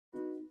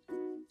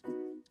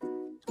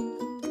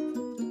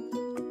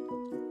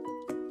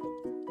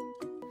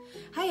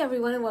Hi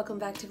everyone and welcome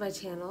back to my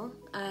channel.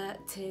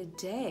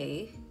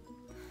 Today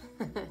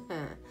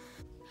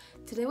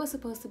was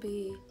supposed to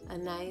be a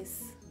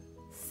nice,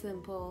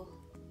 simple,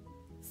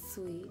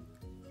 sweet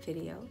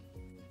video.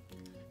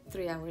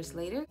 3 hours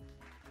later,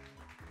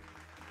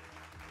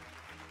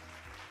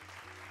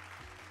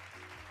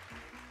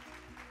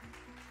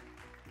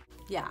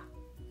 yeah,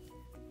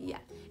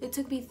 it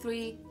took me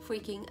 3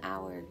 freaking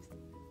hours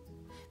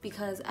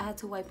because I had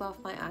to wipe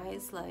off my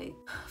eyes like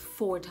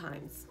 4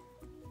 times.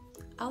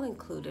 I'll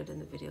include it in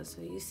the video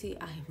so you see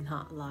I am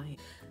not lying.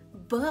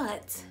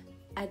 But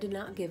I did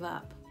not give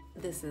up.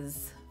 This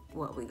is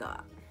what we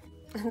got.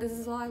 And this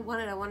is all I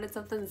wanted. I wanted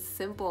something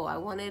simple. I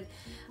wanted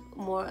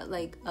more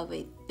like of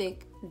a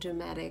thick,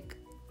 dramatic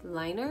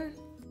liner.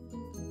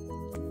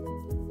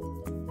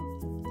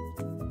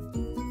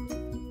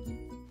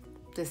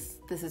 This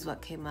is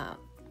what came out.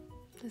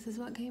 This is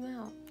what came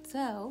out.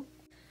 So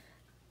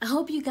I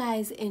hope you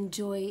guys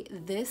enjoy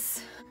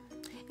this.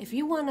 If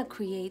you want to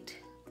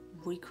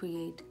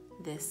recreate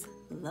this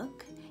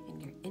look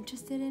and you're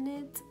interested in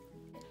it,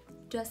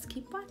 just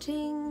keep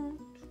watching.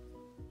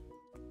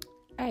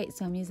 Alright,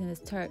 so I'm using this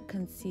Tarte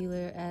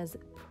concealer as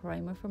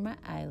primer for my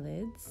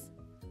eyelids.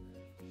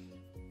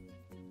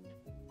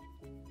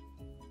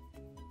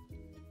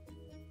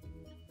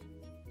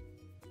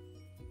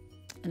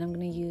 And I'm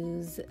going to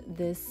use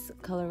this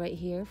color right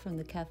here from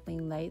the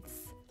Kathleen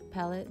Lights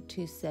palette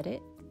to set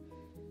it.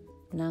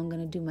 Now I'm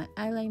going to do my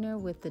eyeliner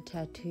with the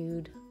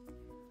tattooed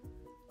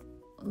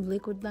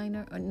liquid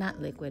liner, or not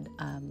liquid,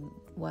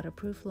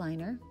 waterproof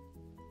liner.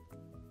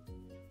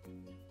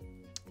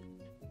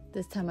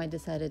 This time I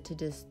decided to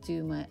just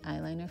do my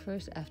eyeliner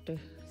first after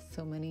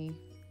so many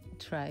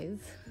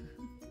tries.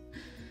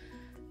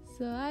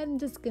 So I'm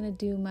just gonna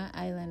do my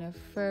eyeliner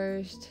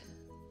first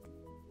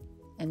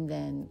and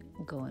then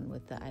go in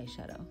with the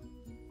eyeshadow.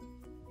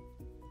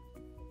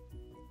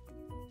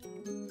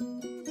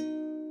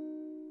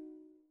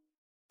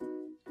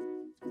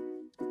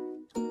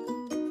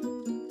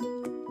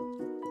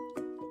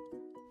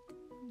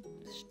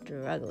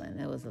 Struggling.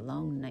 It was a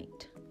long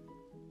night.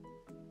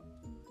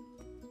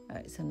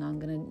 Alright, so now I'm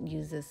going to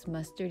use this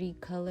mustardy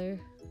color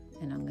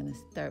and I'm going to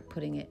start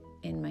putting it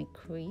in my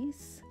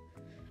crease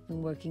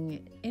and working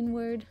it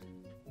inward.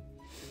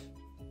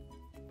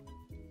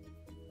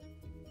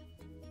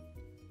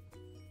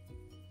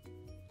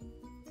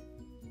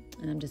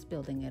 And I'm just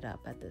building it up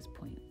at this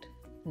point.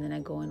 And then I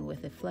go in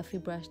with a fluffy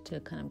brush to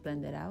kind of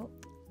blend it out.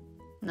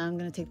 Now I'm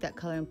going to take that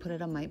color and put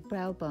it on my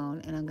brow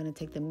bone, and I'm going to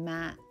take the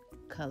matte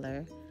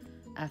color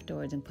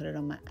afterwards and put it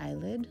on my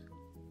eyelid.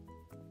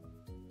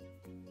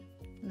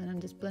 And then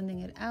I'm just blending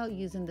it out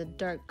using the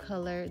dark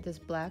color, this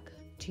black,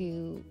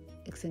 to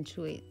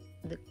accentuate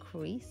the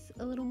crease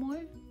a little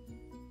more.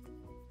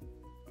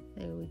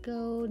 There we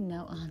go.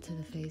 Now onto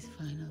the face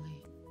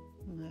finally.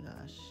 Oh my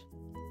gosh.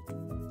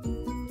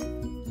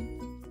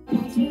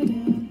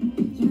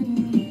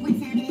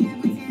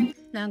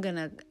 Now I'm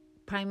gonna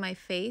prime my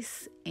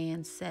face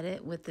and set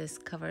it with this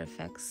Cover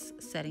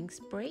FX setting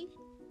spray.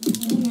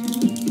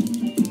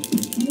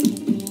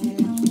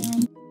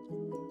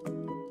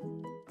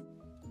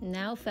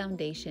 Now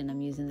foundation,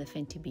 I'm using the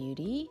Fenty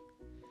Beauty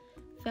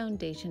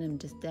foundation. I'm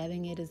just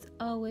dabbing it as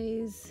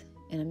always,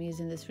 and I'm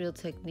using this Real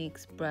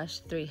Techniques brush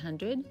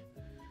 300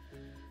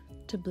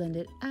 to blend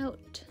it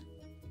out.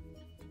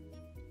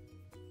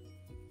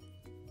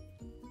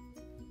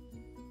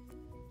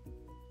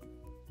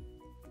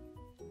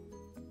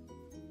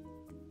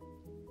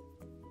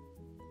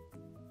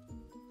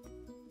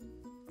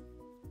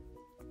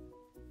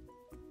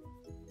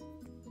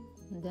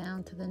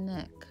 Down to the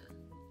neck.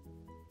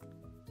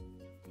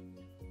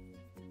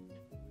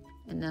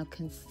 And now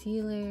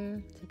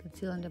concealer, to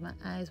conceal under my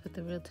eyes with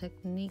the Real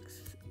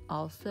Techniques,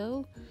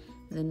 also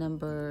the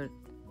number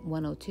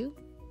 102.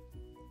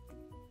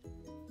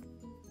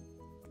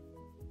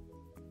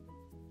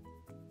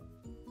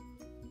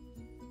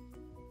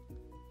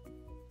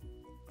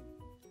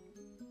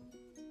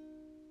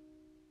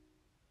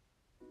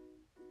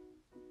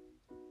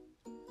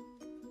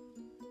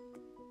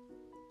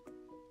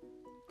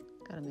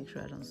 Gotta make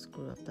sure I don't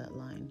screw up that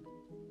line.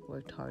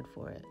 Worked hard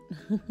for it.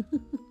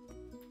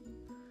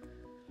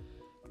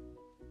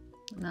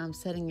 Now I'm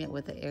setting it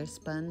with the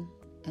Airspun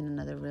and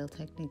another Real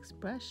Techniques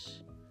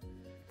brush.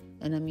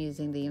 And I'm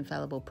using the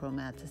Infallible Pro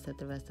Matte to set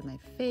the rest of my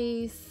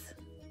face.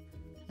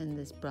 And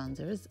this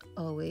bronzer is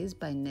always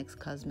by NYX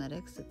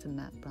Cosmetics. It's a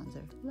matte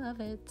bronzer. Love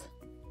it.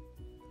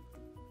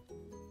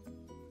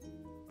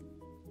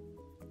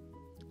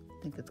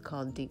 I think it's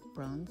called Deep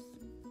Bronze.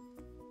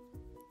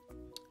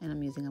 And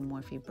I'm using a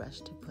Morphe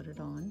brush to put it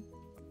on.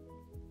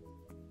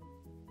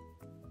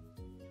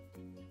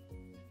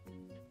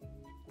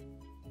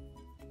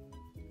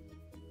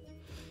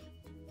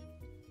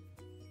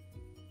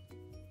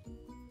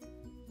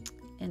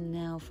 And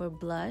now for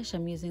blush,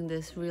 I'm using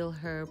this Real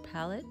Her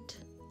palette.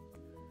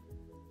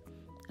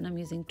 And I'm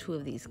using 2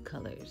 of these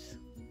colors.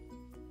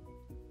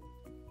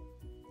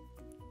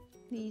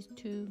 These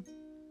 2.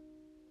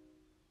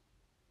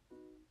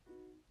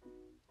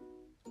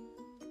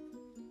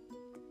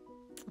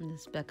 And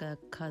this Becca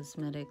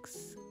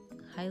Cosmetics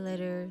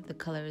highlighter. The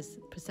color is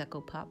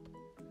Prosecco Pop.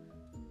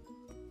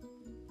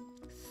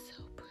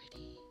 So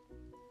pretty.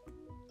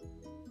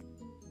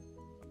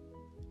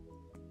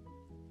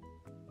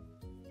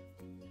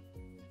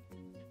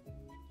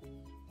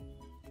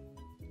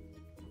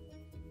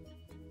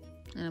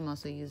 And I'm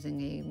also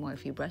using a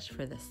Morphe brush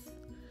for this.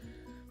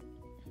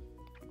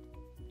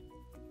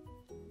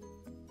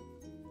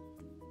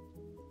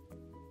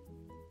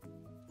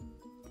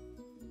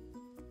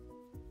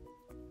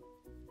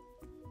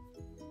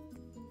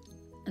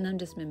 And I'm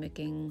just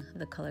mimicking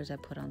the colors I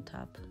put on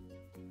top.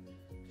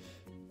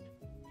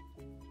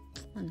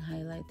 And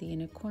highlight the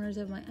inner corners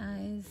of my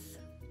eyes.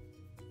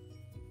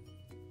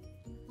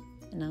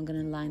 And I'm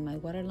gonna line my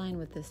waterline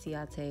with the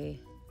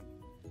Ciate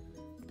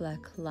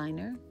black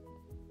liner.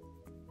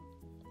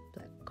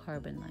 Black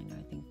carbon liner,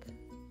 I think.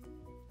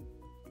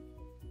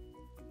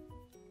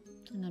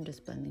 And I'm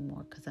just blending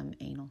more because I'm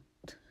anal.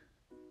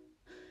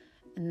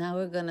 And now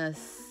we're gonna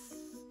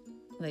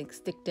like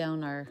stick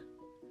down our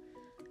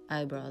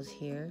eyebrows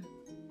here.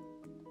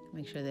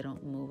 Make sure they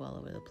don't move all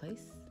over the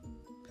place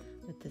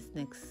with this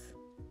NYX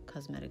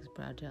Cosmetics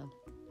Brow Gel.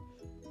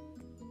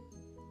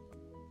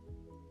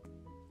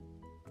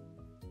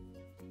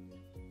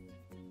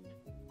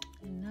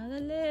 And now the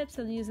lips.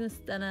 I'm using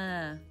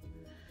Stunna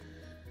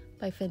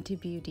by Fenty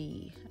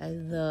Beauty. I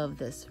love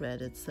this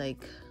red. It's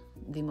like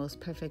the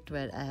most perfect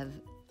red I have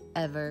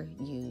ever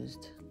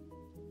used.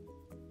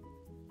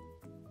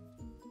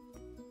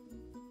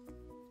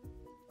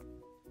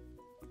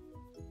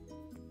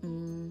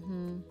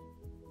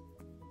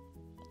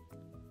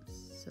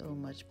 So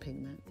much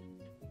pigment.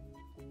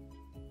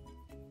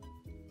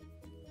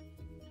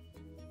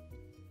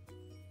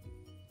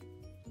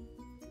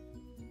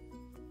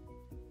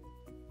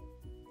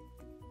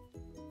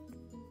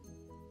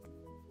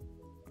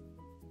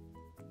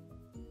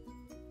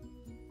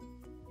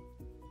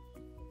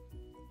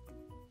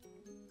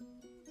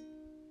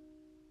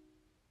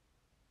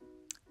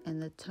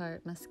 And the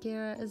Tarte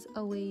Mascara as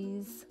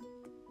always.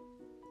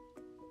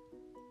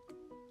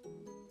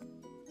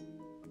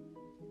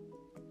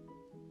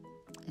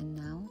 And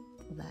now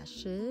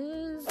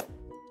lashes.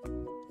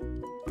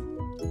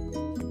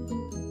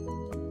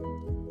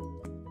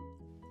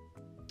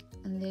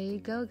 And there you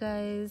go,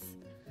 guys.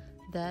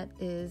 That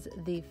is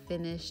the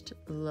finished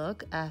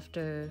look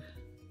after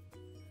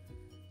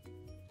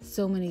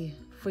so many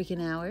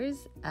freaking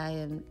hours. I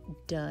am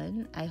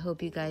done. I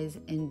hope you guys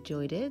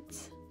enjoyed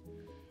it.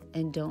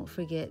 And don't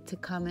forget to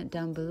comment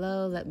down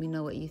below. Let me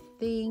know what you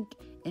think.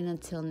 And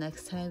until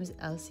next time,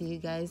 I'll see you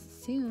guys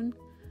soon.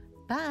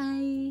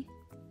 Bye.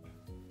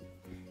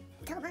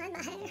 Don't mind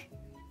my hair.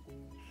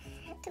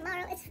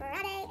 Tomorrow is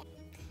Friday.